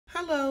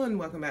Hello and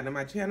welcome back to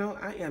my channel.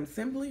 I am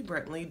Simply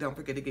Brentley. Don't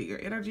forget to get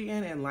your energy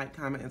in and like,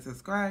 comment, and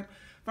subscribe.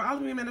 For all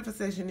of your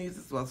manifestation needs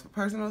as well as for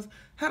personals,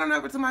 head on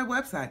over to my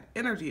website,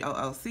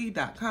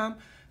 energyllc.com.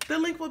 The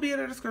link will be in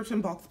the description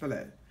box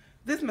below.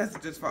 This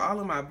message is for all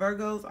of my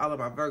Virgos.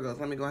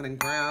 Let me go ahead and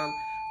ground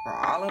for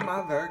all of my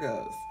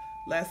Virgos.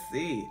 Let's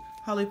see.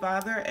 Holy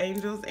Father,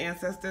 angels,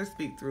 ancestors,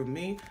 speak through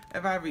me.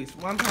 If I reach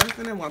one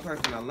person and one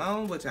person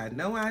alone, which I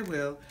know I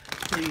will,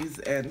 please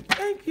and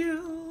thank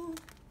you.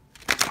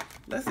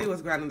 Let's see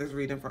what's grounding this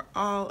reading for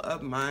all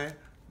of my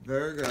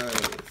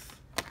Virgos.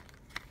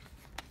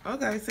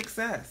 Okay,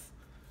 success.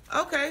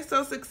 Okay,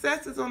 so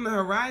success is on the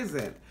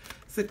horizon.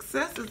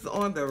 Success is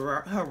on the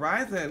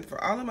horizon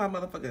for all of my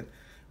motherfucking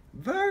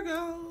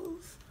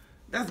Virgos.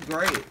 That's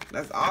great.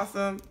 That's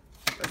awesome.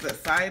 That's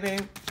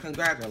exciting.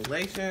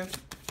 Congratulations.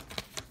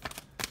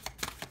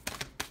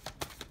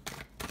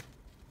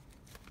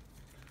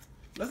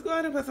 Let's go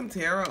ahead and put some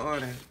tarot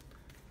on it.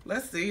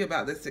 Let's see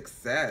about this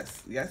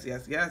success. Yes,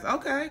 yes, yes.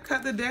 Okay,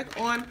 cut the deck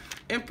on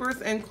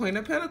Empress and Queen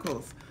of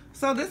Pentacles.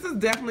 So this is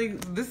definitely,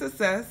 this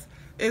success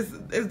is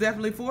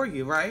definitely for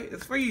you, right?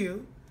 It's for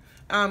you.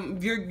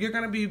 You're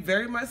gonna be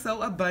very much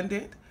so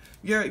abundant.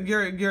 You're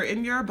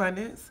in your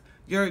abundance.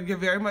 You're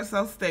very much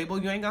so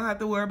stable. You ain't gonna have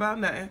to worry about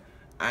nothing.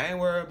 I ain't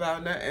worried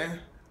about nothing.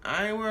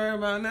 I ain't worried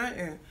about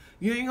nothing.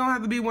 You ain't gonna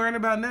have to be worrying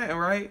about nothing,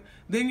 right?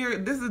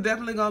 Then this is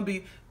definitely gonna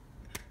be.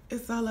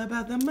 It's all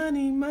about the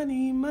money,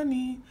 money,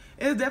 money.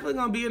 It's definitely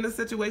going to be in a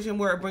situation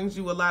where it brings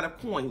you a lot of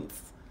coins.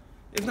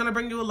 It's going to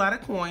bring you a lot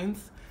of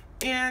coins.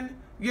 And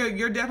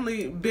you're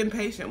definitely been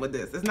patient with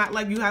this. It's not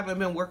like you haven't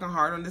been working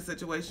hard on this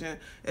situation.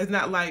 It's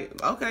not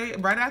like, okay,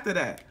 right after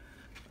that,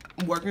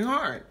 working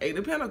hard. Eight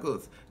of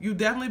Pentacles. You've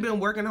definitely been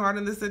working hard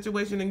in this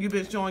situation and you've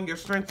been showing your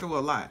strength through a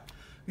lot.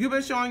 You've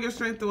been showing your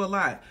strength through a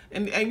lot.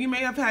 And you may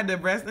have had to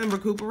rest and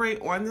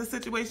recuperate on this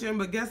situation,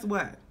 but guess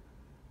what?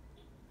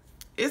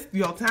 It's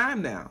your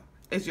time now.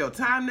 It's your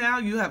time now.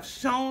 You have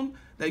shown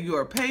that you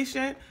are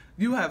patient.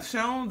 You have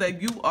shown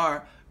that you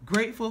are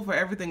grateful for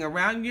everything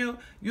around you.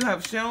 You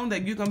have shown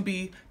that you can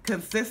be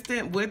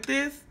consistent with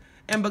this.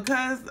 And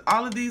because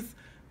all of these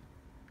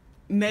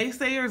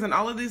naysayers and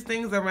all of these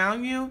things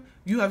around you,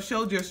 you have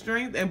showed your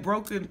strength and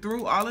broken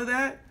through all of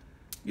that,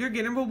 you're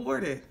getting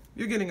rewarded.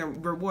 You're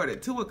getting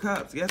rewarded. Two of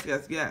Cups. Yes,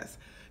 yes, yes.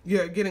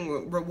 You're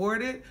getting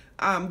rewarded.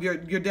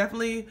 You're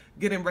definitely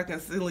getting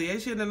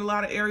reconciliation in a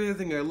lot of areas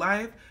in your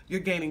life. You're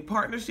gaining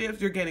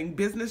partnerships. You're gaining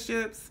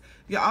businesships.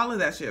 Yeah, all of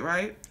that shit,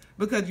 right?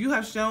 Because you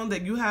have shown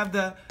that you have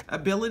the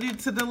ability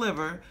to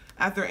deliver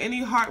after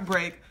any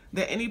heartbreak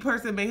that any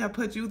person may have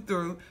put you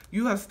through.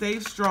 You have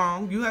stayed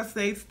strong. You have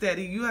stayed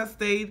steady. You have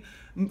stayed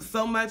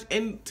so much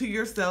into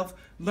yourself,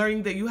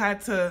 learning that you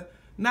had to,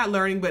 not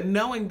learning, but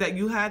knowing that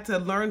you had to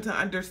learn to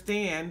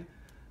understand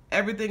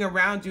everything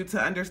around you,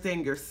 to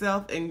understand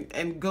yourself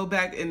and go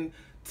back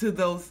into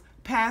those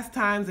past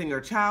times in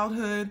your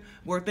childhood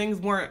where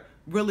things weren't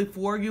really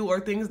for you or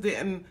things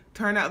didn't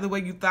turn out the way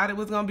you thought it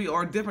was going to be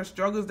or different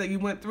struggles that you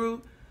went through.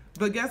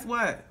 But guess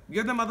what?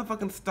 You're the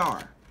motherfucking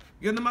star.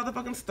 You're the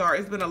motherfucking star.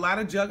 It's been a lot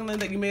of juggling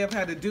that you may have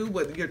had to do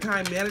with your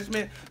time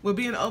management, with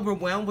being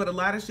overwhelmed with a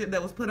lot of shit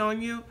that was put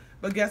on you.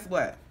 But guess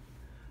what?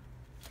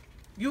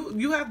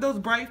 You have those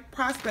bright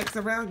prospects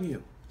around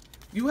you.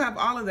 You have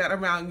all of that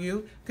around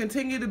you.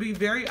 Continue to be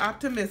very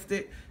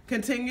optimistic.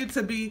 Continue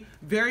to be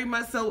very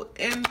much so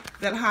in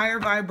that higher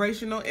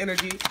vibrational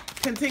energy.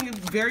 Continue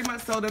very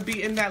much so to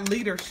be in that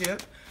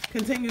leadership.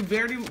 Continue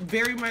very,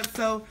 very much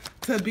so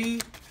to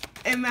be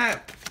in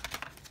that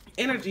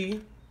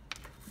energy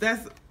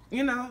that's,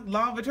 you know,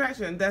 law of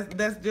attraction.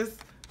 That's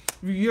just,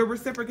 you're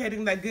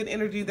reciprocating that good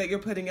energy that you're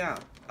putting out.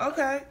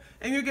 Okay,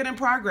 and you're getting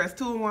progress.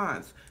 Two of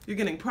Wands. You're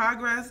getting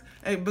progress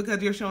and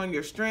because you're showing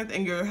your strength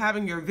and you're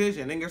having your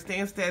vision and you're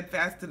staying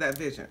steadfast to that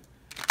vision.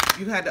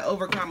 You've had to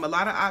overcome a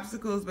lot of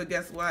obstacles, but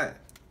guess what?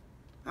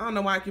 I don't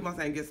know why I keep on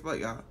saying get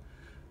split, y'all.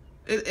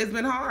 It's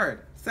been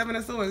hard. Seven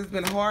of Swords. It's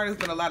been hard. It's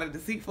been a lot of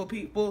deceitful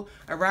people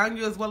around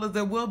you, as well as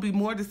there will be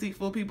more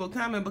deceitful people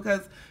coming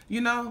because,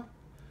 you know,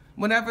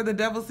 whenever the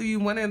devil see you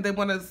winning, they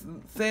want to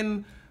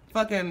send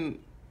fucking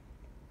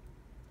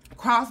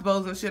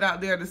crossbows and shit out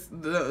there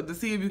to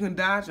see if you can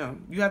dodge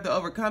them. You have to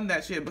overcome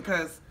that shit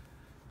because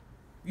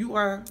you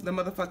are the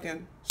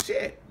motherfucking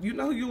shit. You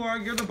know who you are.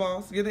 You're the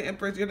boss. You're the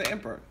empress. You're the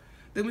emperor.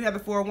 Then we have the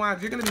Four of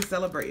Wands. You're going to be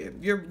celebrating.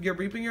 You're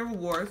reaping your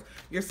rewards.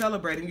 You're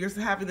celebrating. You're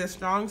having this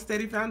strong,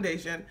 steady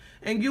foundation,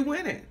 and you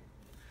win it.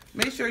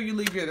 Make sure you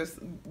leave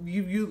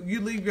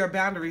you leave your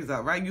boundaries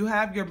up, right? You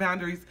have your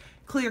boundaries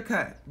clear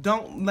cut.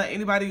 Don't let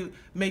anybody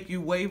make you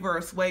waver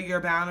or sway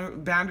your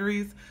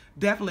boundaries.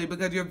 Definitely,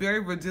 because you're very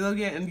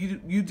resilient and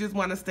you just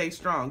want to stay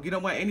strong. You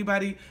don't want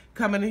anybody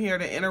coming in here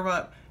to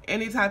interrupt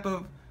any type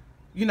of,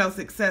 you know,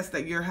 success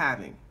that you're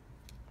having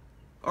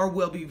or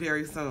will be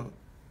very soon.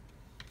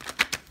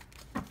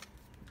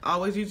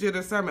 Always use your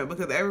discernment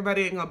because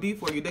everybody ain't going to be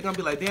for you. They're going to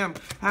be like, damn,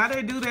 how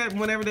they do that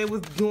whenever they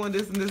was doing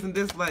this and this and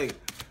this? Like,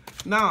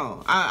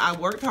 no, I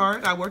worked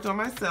hard. I worked on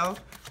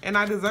myself. and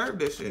I deserve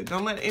this shit.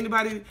 Don't let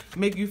anybody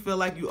make you feel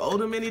like you owe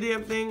them any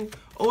damn thing,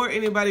 or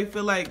anybody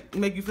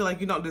make you feel like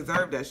you don't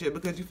deserve that shit,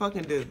 because you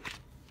fucking do.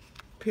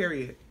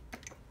 Period.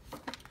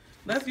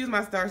 Let's use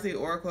my Starseed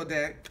Oracle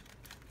deck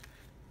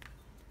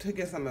to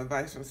get some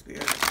advice from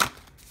Spirit.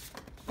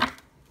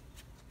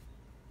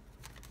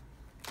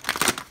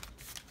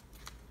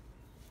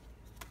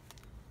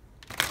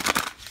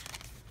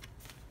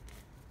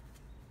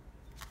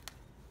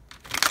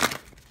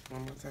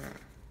 One more time.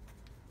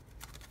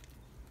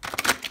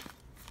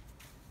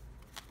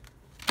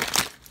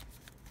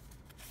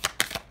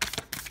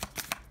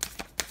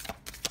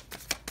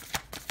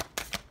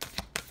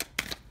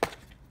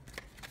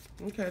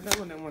 Okay, that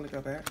one didn't want to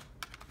go back.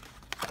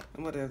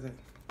 And what is it?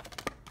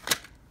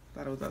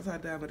 Thought it was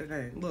upside down, but it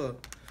ain't.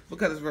 Look,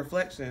 because it's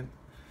reflection.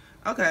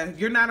 Okay,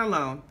 you're not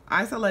alone.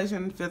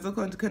 Isolation,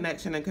 physical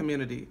connection, and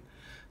community.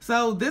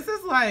 So this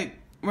is like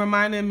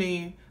reminding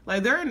me,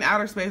 like they're in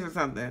outer space or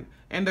something,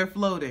 and they're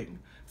floating.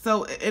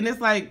 So, and it's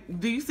like,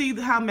 do you see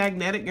how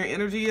magnetic your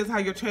energy is, how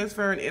you're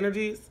transferring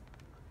energies?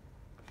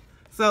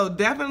 So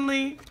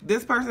definitely,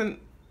 this person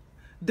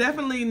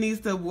definitely needs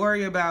to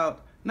worry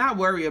about, not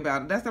worry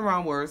about, that's the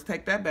wrong words,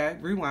 take that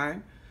back,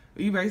 rewind,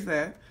 erase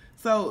that.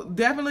 So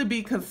definitely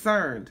be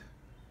concerned.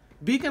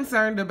 Be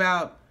concerned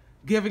about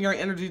giving your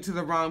energy to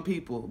the wrong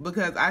people,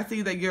 because I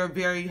see that you're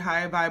very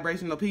high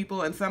vibrational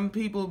people, and some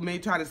people may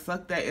try to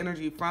suck that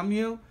energy from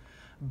you,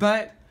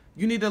 but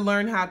you need to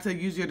learn how to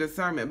use your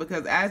discernment,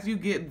 because as you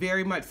get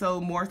very much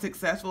so more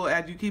successful,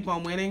 as you keep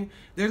on winning,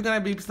 there's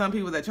going to be some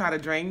people that try to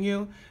drain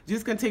you.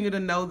 Just continue to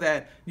know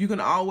that you can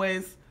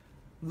always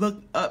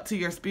look up to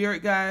your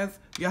spirit guides,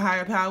 your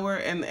higher power,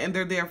 and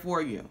they're there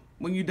for you.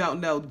 When you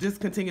don't know, just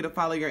continue to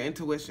follow your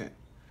intuition,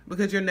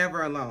 because you're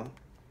never alone.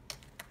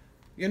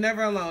 You're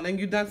never alone, and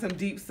you've done some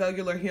deep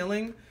cellular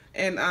healing,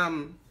 and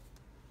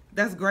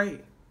that's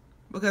great,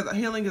 because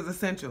healing is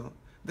essential.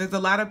 There's a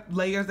lot of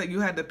layers that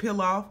you had to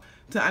peel off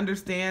to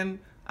understand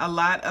a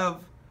lot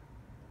of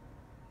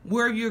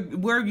where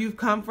you've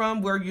come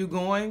from, where you're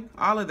going,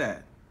 all of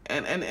that,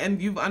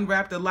 and you've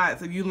unwrapped a lot.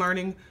 So you're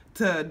learning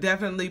to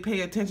definitely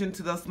pay attention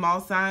to those small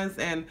signs,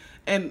 and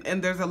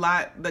there's a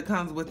lot that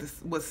comes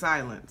with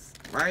silence,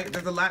 right?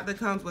 There's a lot that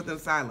comes within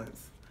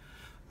silence.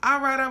 All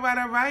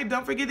right.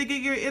 Don't forget to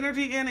get your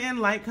energy in,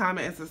 like,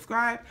 comment, and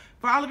subscribe.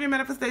 For all of your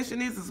manifestation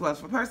needs as well as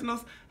for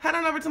personals, head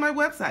on over to my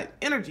website,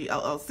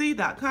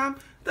 energyllc.com.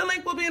 The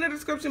link will be in the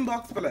description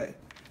box below.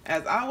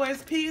 As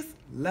always, peace,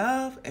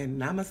 love, and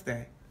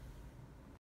namaste.